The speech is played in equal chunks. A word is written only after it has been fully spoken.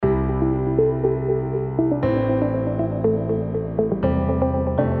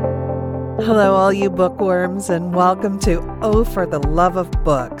Hello, all you bookworms, and welcome to Oh for the Love of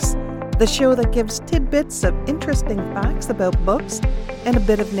Books, the show that gives tidbits of interesting facts about books and a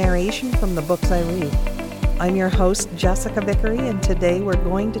bit of narration from the books I read. I'm your host, Jessica Vickery, and today we're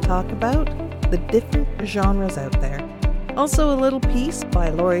going to talk about the different genres out there. Also a little piece by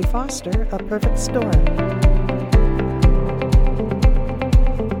Laurie Foster, A Perfect Storm.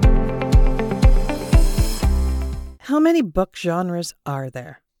 How many book genres are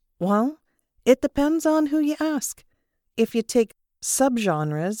there? Well, it depends on who you ask. If you take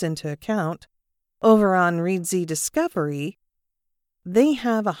subgenres into account, over on Readsy Discovery, they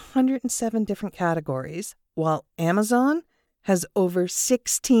have 107 different categories, while Amazon has over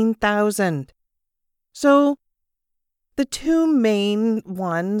 16,000. So, the two main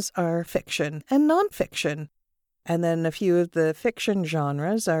ones are fiction and nonfiction. And then a few of the fiction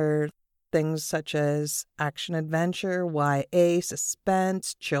genres are things such as action-adventure, YA,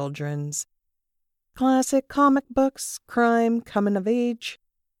 suspense, children's, classic comic books, crime, coming-of-age,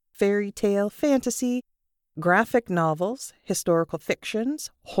 fairy tale, fantasy, graphic novels, historical fictions,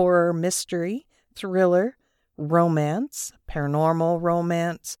 horror, mystery, thriller, romance, paranormal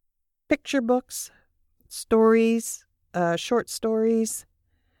romance, picture books, stories, short stories,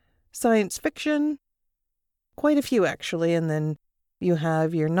 science fiction, quite a few actually, and then you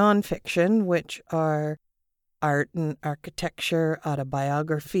have your nonfiction, which are art and architecture,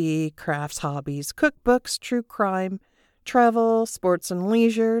 autobiography, crafts, hobbies, cookbooks, true crime, travel, sports and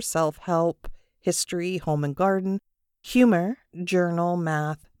leisure, self-help, history, home and garden, humor, journal,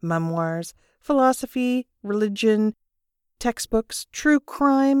 math, memoirs, philosophy, religion, textbooks, true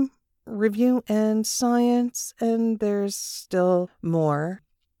crime, review and science, and there's still more.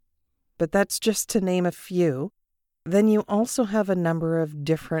 But that's just to name a few. Then you also have a number of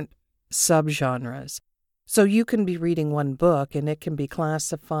different subgenres. So you can be reading one book and it can be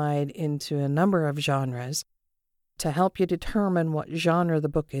classified into a number of genres to help you determine what genre the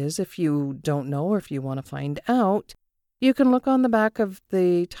book is. If you don't know or if you want to find out, you can look on the back of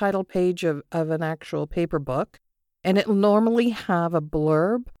the title page of an actual paper book, and it'll normally have a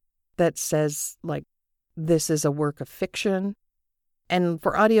blurb that says, like, this is a work of fiction. And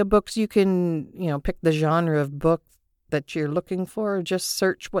for audiobooks, you can, pick the genre of book that you're looking for. Just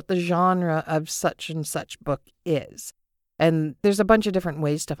search what the genre of such and such book is. And there's a bunch of different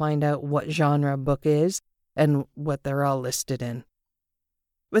ways to find out what genre a book is and what they're all listed in.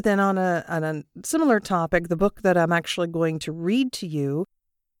 But then on a similar topic, the book that I'm actually going to read to you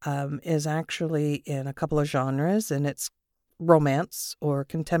is actually in a couple of genres, and it's romance or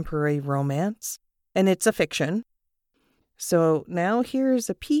contemporary romance, and it's a fiction. So now here's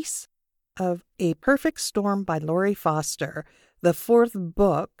a piece of A Perfect Storm by Laurie Foster, the fourth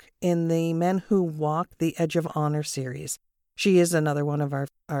book in the Men Who Walk the Edge of Honor series. She is another one of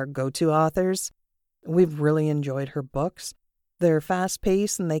our go-to authors. We've really enjoyed her books. They're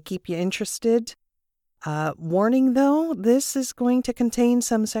fast-paced and they keep you interested. Warning though, this is going to contain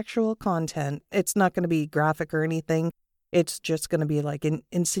some sexual content. It's not going to be graphic or anything. It's just going to be like an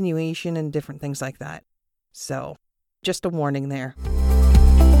insinuation and different things like that. So, just a warning there.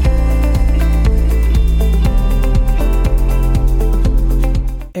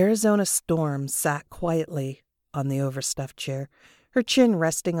 Arizona Storm sat quietly on the overstuffed chair, her chin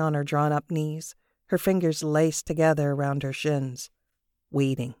resting on her drawn-up knees, her fingers laced together around her shins,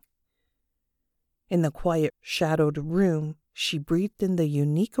 waiting. In the quiet, shadowed room, she breathed in the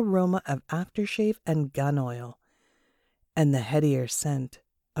unique aroma of aftershave and gun oil, and the headier scent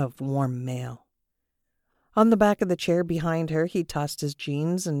of warm mail. On the back of the chair behind her, he tossed his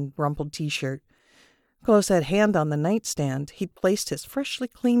jeans and rumpled t-shirt. Close at hand on the nightstand, he'd placed his freshly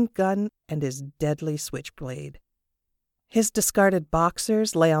cleaned gun and his deadly switchblade. His discarded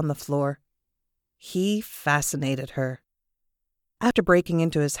boxers lay on the floor. He fascinated her. After breaking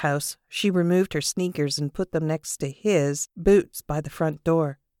into his house, she removed her sneakers and put them next to his boots by the front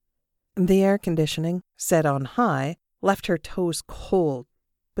door. The air conditioning, set on high, left her toes cold,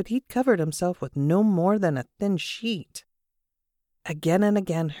 but he'd covered himself with no more than a thin sheet. Again and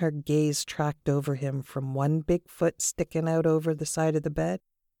again her gaze tracked over him from one big foot sticking out over the side of the bed,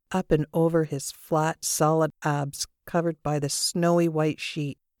 up and over his flat, solid abs covered by the snowy white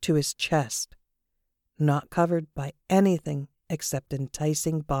sheet to his chest, not covered by anything except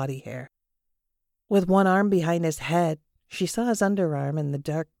enticing body hair. With one arm behind his head, she saw his underarm and the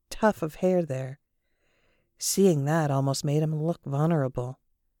dark tuft of hair there. Seeing that almost made him look vulnerable.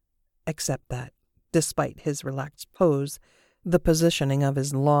 Except that, despite his relaxed pose, the positioning of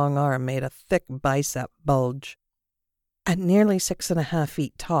his long arm made a thick bicep bulge. At nearly 6.5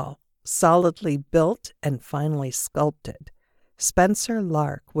 feet tall, solidly built and finely sculpted, Spencer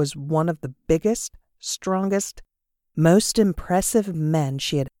Lark was one of the biggest, strongest, most impressive men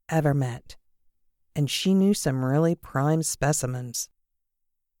she had ever met, and she knew some really prime specimens.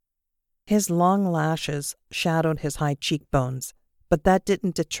 His long lashes shadowed his high cheekbones, but that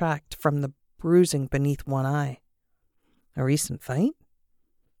didn't detract from the bruising beneath one eye. A recent fight?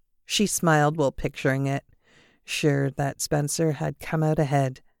 She smiled while picturing it, sure that Spencer had come out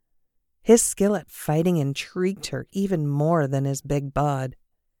ahead. His skill at fighting intrigued her even more than his big bod.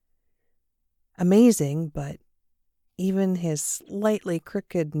 Amazing, but even his slightly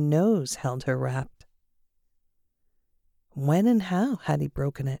crooked nose held her rapt. When and how had he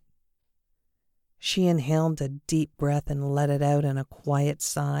broken it? She inhaled a deep breath and let it out in a quiet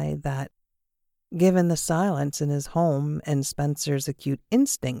sigh that, given the silence in his home and Spencer's acute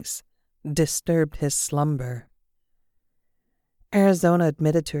instincts, disturbed his slumber. Arizona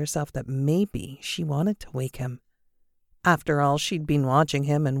admitted to herself that maybe she wanted to wake him. After all, she'd been watching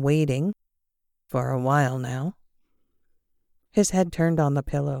him and waiting for a while now. His head turned on the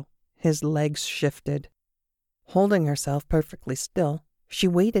pillow. His legs shifted. Holding herself perfectly still, she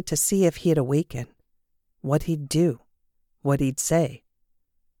waited to see if he'd awaken, what he'd do, what he'd say.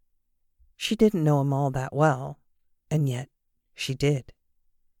 She didn't know him all that well, and yet she did.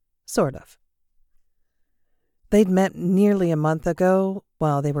 Sort of. They'd met nearly a month ago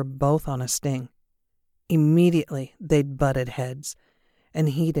while they were both on a sting. Immediately, they'd butted heads, and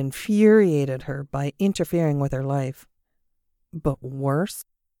he'd infuriated her by interfering with her life. But worse,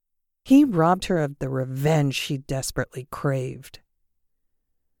 he robbed her of the revenge she desperately craved.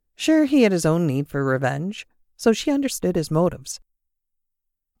 Sure, he had his own need for revenge, so she understood his motives.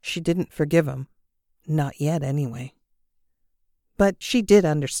 She didn't forgive him, not yet anyway. But she did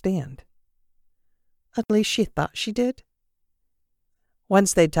understand. At least she thought she did.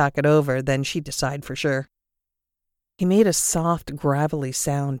 Once they'd talk it over, then she'd decide for sure. He made a soft, gravelly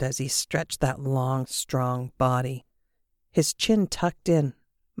sound as he stretched that long, strong body, his chin tucked in,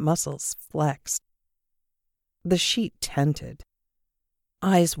 muscles flexed. The sheet tented.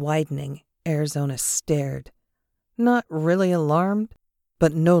 Eyes widening, Arizona stared, not really alarmed,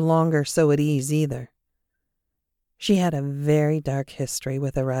 but no longer so at ease either. She had a very dark history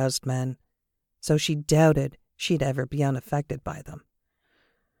with aroused men, so she doubted she'd ever be unaffected by them.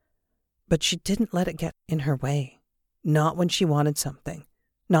 But she didn't let it get in her way, not when she wanted something,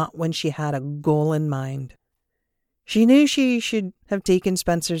 not when she had a goal in mind. She knew she should have taken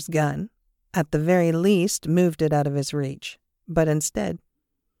Spencer's gun, at the very least moved it out of his reach, but instead,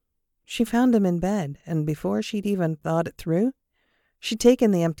 she found him in bed, and before she'd even thought it through, she'd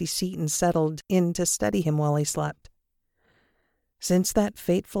taken the empty seat and settled in to study him while he slept. Since that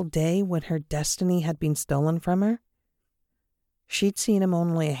fateful day when her destiny had been stolen from her, she'd seen him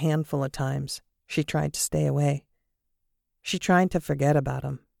only a handful of times. She tried to stay away. She tried to forget about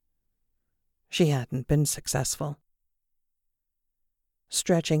him. She hadn't been successful.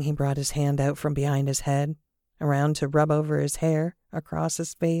 Stretching, he brought his hand out from behind his head, around to rub over his hair, across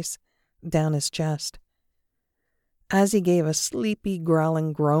his face, down his chest. As he gave a sleepy,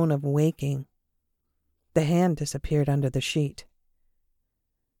 growling groan of waking, the hand disappeared under the sheet.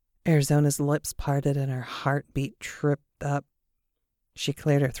 Arizona's lips parted and her heartbeat tripped up. She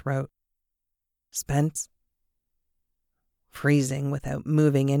cleared her throat. Spence? Freezing without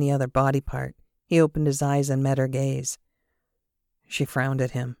moving any other body part, he opened his eyes and met her gaze. She frowned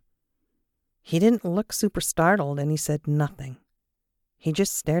at him. He didn't look super startled, and he said nothing. He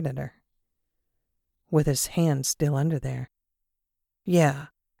just stared at her, with his hand still under there. Yeah,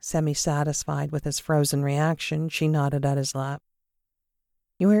 semi-satisfied with his frozen reaction, she nodded at his lap.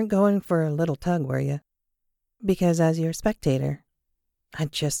 You weren't going for a little tug, were you? Because as your spectator,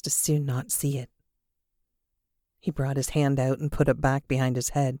 I'd just as soon not see it. He brought his hand out and put it back behind his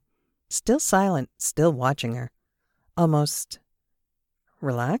head, still silent, still watching her, almost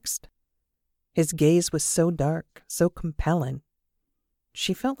relaxed. His gaze was so dark, so compelling.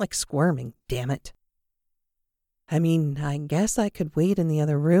 She felt like squirming, damn it. I mean, I guess I could wait in the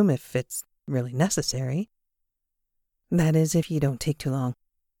other room if it's really necessary. That is, if you don't take too long.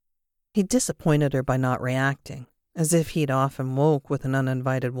 He disappointed her by not reacting, as if he'd often woke with an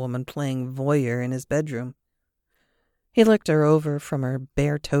uninvited woman playing voyeur in his bedroom. He looked her over from her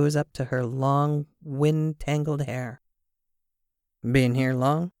bare toes up to her long, wind-tangled hair. Been here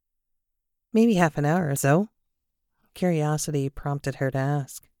long? Maybe half an hour or so. Curiosity prompted her to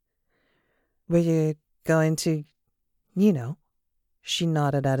ask. Were you going to, you know? She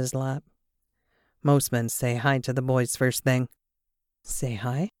nodded at his lap. Most men say hi to the boys first thing. Say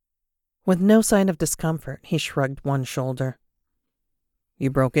hi? With no sign of discomfort, he shrugged one shoulder. You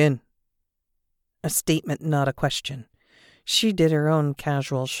broke in. A statement, not a question. She did her own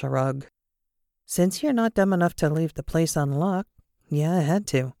casual shrug. Since you're not dumb enough to leave the place unlocked, yeah, I had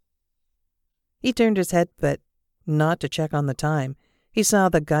to. He turned his head, but not to check on the time. He saw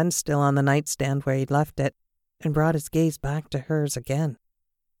the gun still on the nightstand where he'd left it, and brought his gaze back to hers again.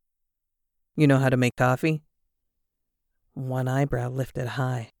 You know how to make coffee? One eyebrow lifted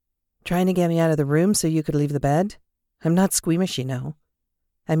high. Trying to get me out of the room so you could leave the bed? I'm not squeamish, you know.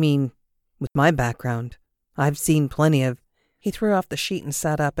 I mean, with my background, I've seen plenty of... He threw off the sheet and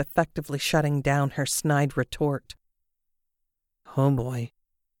sat up, effectively shutting down her snide retort. Oh boy.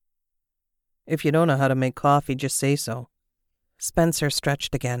 If you don't know how to make coffee, just say so. Spencer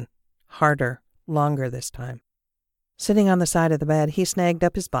stretched again, harder, longer this time. Sitting on the side of the bed, he snagged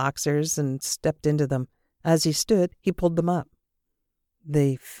up his boxers and stepped into them. As he stood, he pulled them up.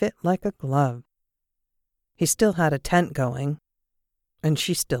 They fit like a glove. He still had a tent going, and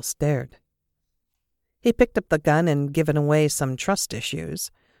she still stared. He picked up the gun and, given away some trust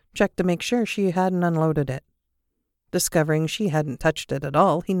issues, checked to make sure she hadn't unloaded it. Discovering she hadn't touched it at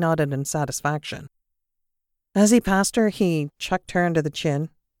all, he nodded in satisfaction. As he passed her, he chucked her under the chin.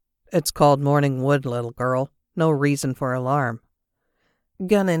 It's called morning wood, little girl. No reason for alarm.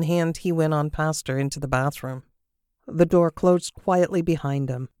 Gun in hand, he went on past her into the bathroom. The door closed quietly behind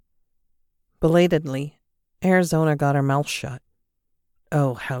him. Belatedly, Arizona got her mouth shut.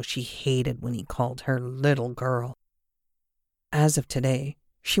 Oh, how she hated when he called her little girl. As of today,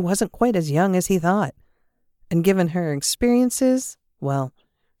 she wasn't quite as young as he thought. And given her experiences, well,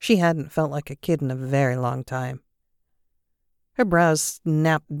 she hadn't felt like a kid in a very long time. Her brows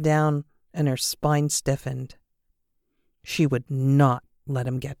snapped down and her spine stiffened. She would not let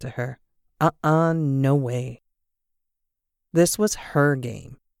him get to her. No way. This was her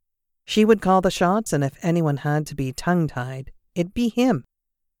game. She would call the shots, and if anyone had to be tongue-tied, it'd be him.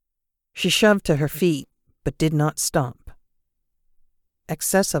 She shoved to her feet, but did not stomp.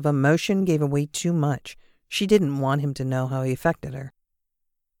 Excess of emotion gave away too much. She didn't want him to know how he affected her.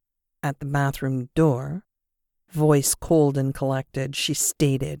 At the bathroom door, voice cold and collected, she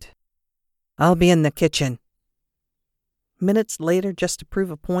stated, I'll be in the kitchen. Minutes later, just to prove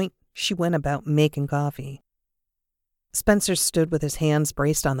a point, she went about making coffee. Spencer stood with his hands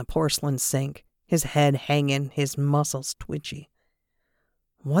braced on the porcelain sink, his head hanging, his muscles twitchy.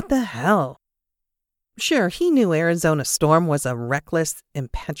 What the hell? Sure, he knew Arizona Storm was a reckless,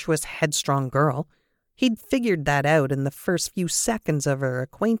 impetuous, headstrong girl. He'd figured that out in the first few seconds of her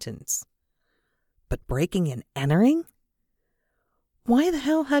acquaintance. But breaking and entering? Why the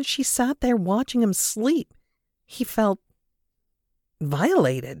hell had she sat there watching him sleep? He felt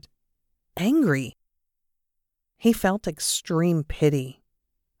violated, angry. He felt extreme pity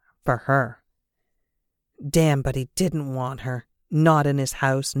for her. Damn, but he didn't want her. Not in his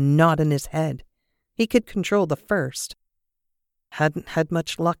house, not in his head. He could control the first. Hadn't had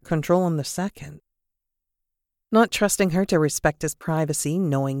much luck controlling the second. Not trusting her to respect his privacy,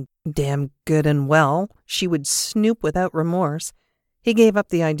 knowing damn good and well she would snoop without remorse, he gave up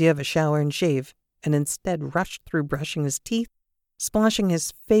the idea of a shower and shave, and instead rushed through brushing his teeth, splashing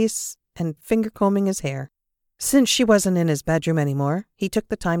his face, and finger-combing his hair. Since she wasn't in his bedroom anymore, he took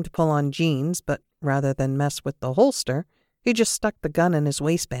the time to pull on jeans, but rather than mess with the holster, he just stuck the gun in his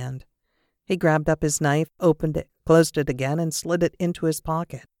waistband. He grabbed up his knife, opened it, closed it again, and slid it into his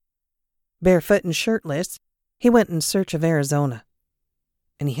pocket. Barefoot and shirtless, he went in search of Arizona.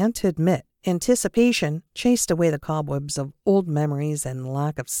 And he had to admit, anticipation chased away the cobwebs of old memories and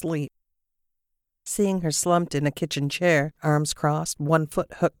lack of sleep. Seeing her slumped in a kitchen chair, arms crossed, one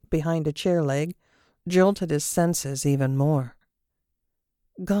foot hooked behind a chair leg, jolted his senses even more.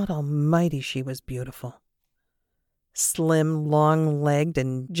 God almighty, she was beautiful. Slim, long-legged,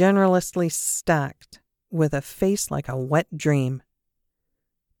 and generously stacked, with a face like a wet dream.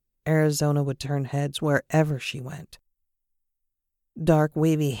 Arizona would turn heads wherever she went. Dark,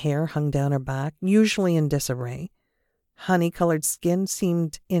 wavy hair hung down her back, usually in disarray. Honey-colored skin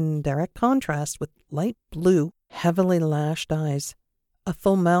seemed in direct contrast with light blue, heavily lashed eyes. A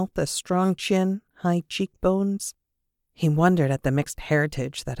full mouth, a strong chin, high cheekbones. He wondered at the mixed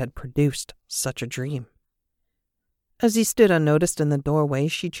heritage that had produced such a dream. As he stood unnoticed in the doorway,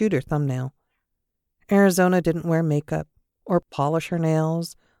 she chewed her thumbnail. Arizona didn't wear makeup, or polish her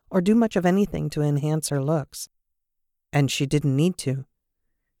nails, or do much of anything to enhance her looks. And she didn't need to.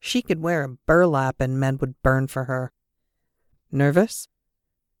 She could wear a burlap and men would burn for her. Nervous?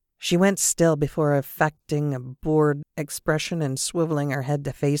 She went still before affecting a bored expression and swiveling her head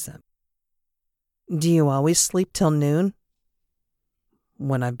to face him. Do you always sleep till noon?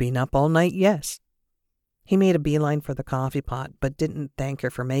 When I've been up all night, yes. He made a beeline for the coffee pot, but didn't thank her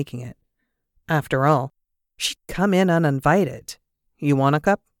for making it. After all, She'd come in uninvited. You want a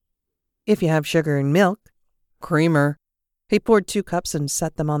cup? If you have sugar and milk. Creamer. He poured 2 cups and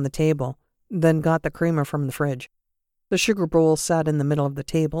set them on the table, then got the creamer from the fridge. The sugar bowl sat in the middle of the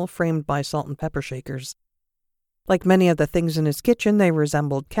table, framed by salt and pepper shakers. Like many of the things in his kitchen, they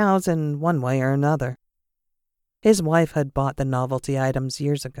resembled cows in one way or another. His wife had bought the novelty items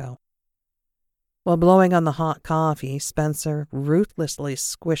years ago. While blowing on the hot coffee, Spencer ruthlessly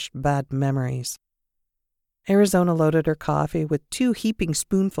squished bad memories. Arizona loaded her coffee with 2 heaping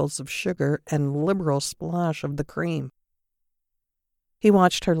spoonfuls of sugar and liberal splash of the cream. He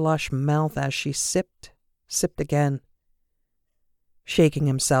watched her lush mouth as she sipped again. Shaking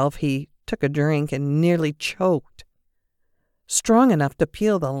himself, he took a drink and nearly choked. Strong enough to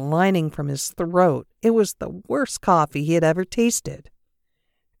peel the lining from his throat, it was the worst coffee he had ever tasted.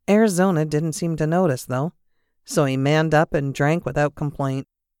 Arizona didn't seem to notice, though, so he manned up and drank without complaint.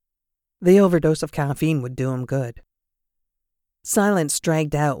 The overdose of caffeine would do him good. Silence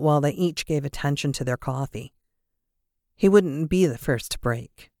dragged out while they each gave attention to their coffee. He wouldn't be the first to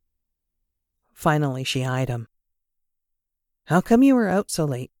break. Finally, she eyed him. How come you were out so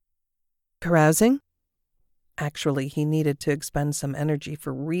late? Carousing? Actually, he needed to expend some energy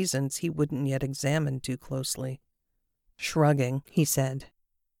for reasons he wouldn't yet examine too closely. Shrugging, he said,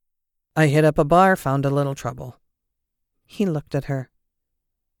 I hit up a bar, found a little trouble. He looked at her.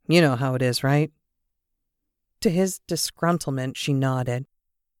 You know how it is, right? To his disgruntlement, she nodded.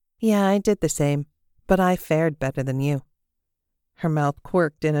 Yeah, I did the same, but I fared better than you. Her mouth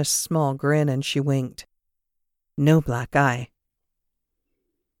quirked in a small grin and she winked. No black eye.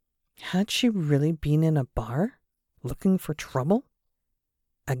 Had she really been in a bar, looking for trouble?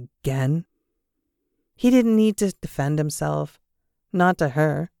 Again? He didn't need to defend himself. Not to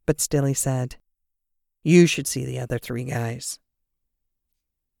her, but still he said, You should see the other 3 guys.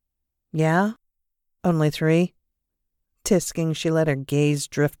 Yeah? Only 3? Tisking, she let her gaze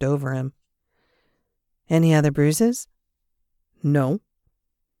drift over him. Any other bruises? No.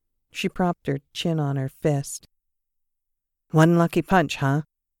 She propped her chin on her fist. One lucky punch, huh?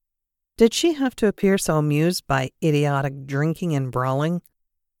 Did she have to appear so amused by idiotic drinking and brawling?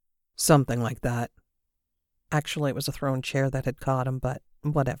 Something like that. Actually, it was a thrown chair that had caught him, but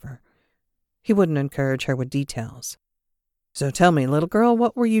whatever. He wouldn't encourage her with details. So tell me, little girl,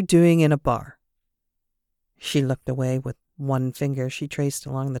 what were you doing in a bar? She looked away with one finger she traced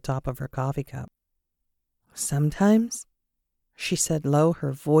along the top of her coffee cup. Sometimes, she said low,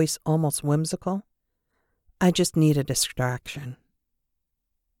 her voice almost whimsical, I just need a distraction.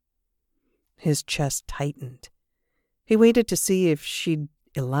 His chest tightened. He waited to see if she'd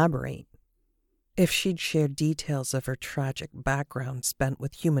elaborate, if she'd share details of her tragic background spent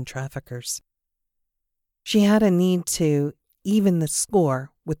with human traffickers. She had a need to even the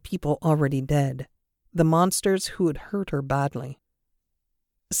score with people already dead, the monsters who had hurt her badly.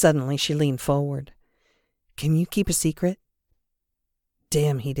 Suddenly she leaned forward. Can you keep a secret?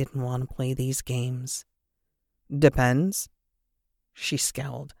 Damn, he didn't want to play these games. Depends. She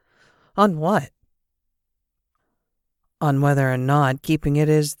scowled. On what? On whether or not keeping it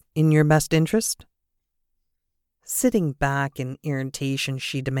is in your best interest? Sitting back in irritation,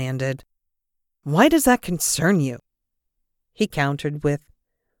 she demanded, Why does that concern you? He countered with,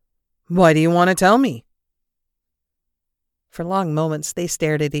 Why do you want to tell me? For long moments they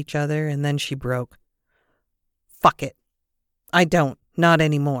stared at each other, and then she broke. Fuck it. I don't. Not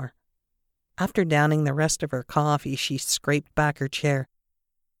anymore. After downing the rest of her coffee, she scraped back her chair.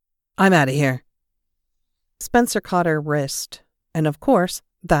 I'm out of here. Spencer caught her wrist, and of course,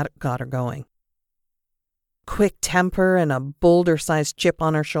 that got her going. Quick temper and a boulder-sized chip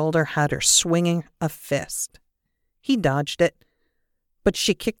on her shoulder had her swinging a fist. He dodged it, but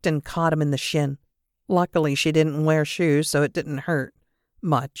she kicked and caught him in the shin. Luckily, she didn't wear shoes, so it didn't hurt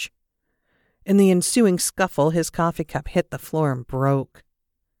much. In the ensuing scuffle, his coffee cup hit the floor and broke.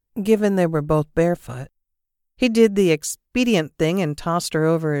 Given they were both barefoot, he did the expedient thing and tossed her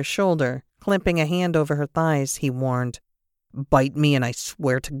over his shoulder. Clamping a hand over her thighs, he warned, Bite me and I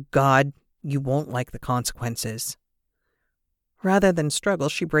swear to God you won't like the consequences. Rather than struggle,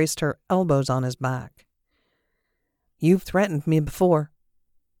 she braced her elbows on his back. You've threatened me before.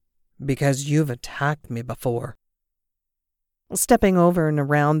 Because you've attacked me before. Stepping over and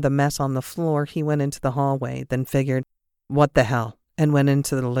around the mess on the floor, he went into the hallway, then figured, what the hell, and went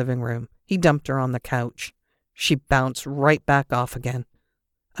into the living room. He dumped her on the couch. She bounced right back off again.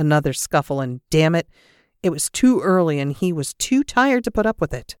 Another scuffle, and damn it, it was too early and he was too tired to put up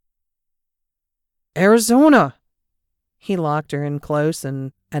with it. Arizona! He locked her in close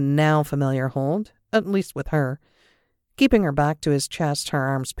and a now familiar hold, at least with her. Keeping her back to his chest, her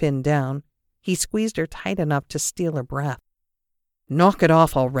arms pinned down, He squeezed her tight enough to steal her breath. "Knock it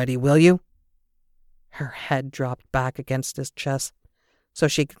off already, will you?" Her head dropped back against his chest so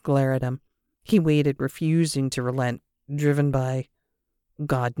she could glare at him. He waited, refusing to relent, driven by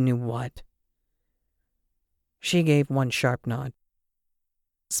God knew what. She gave one sharp nod.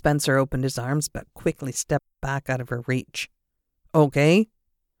 Spencer opened his arms but quickly stepped back out of her reach. "Okay?"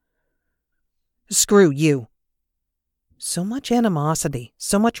 "Screw you." So much animosity,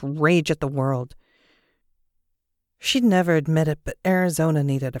 so much rage at the world. She'd never admit it, but Arizona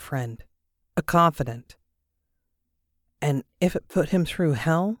needed a friend, a confidant. And if it put him through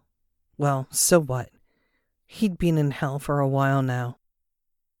hell, well, so what? He'd been in hell for a while now.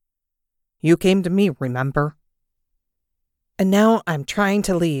 "You came to me, remember? And now I'm trying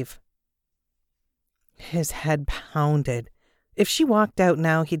to leave." His head pounded. If she walked out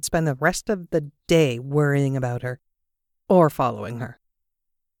now, he'd spend the rest of the day worrying about her, or following her.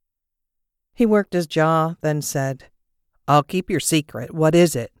 He worked his jaw, then said, "I'll keep your secret. What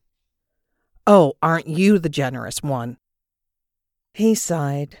is it?" "Oh, aren't you the generous one?" He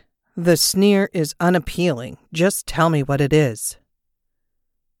sighed. "The sneer is unappealing. Just tell me what it is."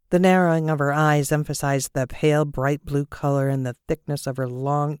 The narrowing of her eyes emphasized the pale, bright blue color and the thickness of her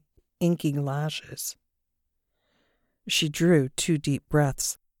long, inky lashes. She drew 2 deep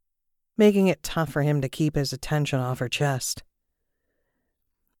breaths, making it tough for him to keep his attention off her chest.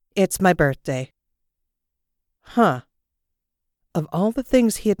 "It's my birthday." Huh. Of all the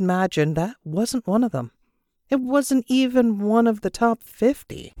things he had imagined, that wasn't one of them. It wasn't even one of the top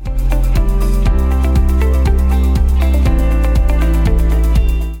 50.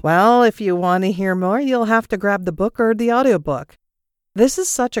 Well, if you want to hear more, you'll have to grab the book or the audiobook. This is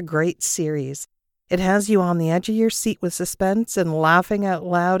such a great series. It has you on the edge of your seat with suspense and laughing out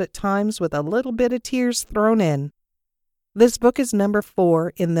loud at times with a little bit of tears thrown in. This book is number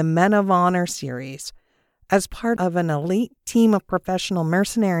 4 in the Men of Honor series, as part of an elite team of professional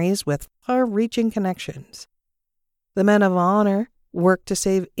mercenaries with far-reaching connections. The Men of Honor work to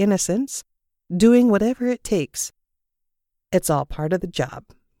save innocents, doing whatever it takes. It's all part of the job,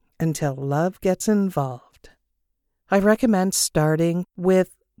 until love gets involved. I recommend starting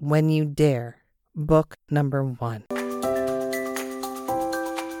with When You Dare, book number 1.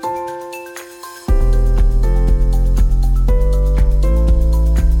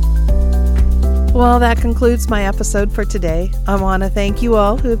 Well, that concludes my episode for today. I want to thank you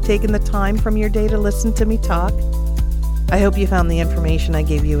all who have taken the time from your day to listen to me talk. I hope you found the information I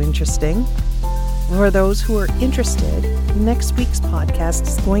gave you interesting. For those who are interested, next week's podcast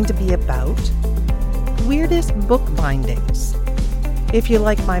is going to be about weirdest book bindings. If you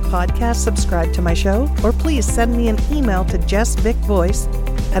like my podcast, subscribe to my show, or please send me an email to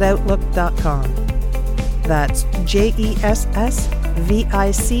jessvicvoice@outlook.com. That's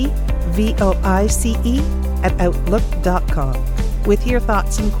jessvicvoice@outlook.com with your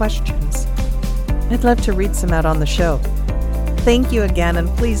thoughts and questions. I'd love to read some out on the show. Thank you again, and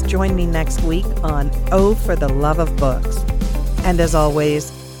please join me next week on Oh for the Love of Books. And as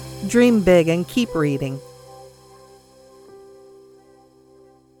always, dream big and keep reading.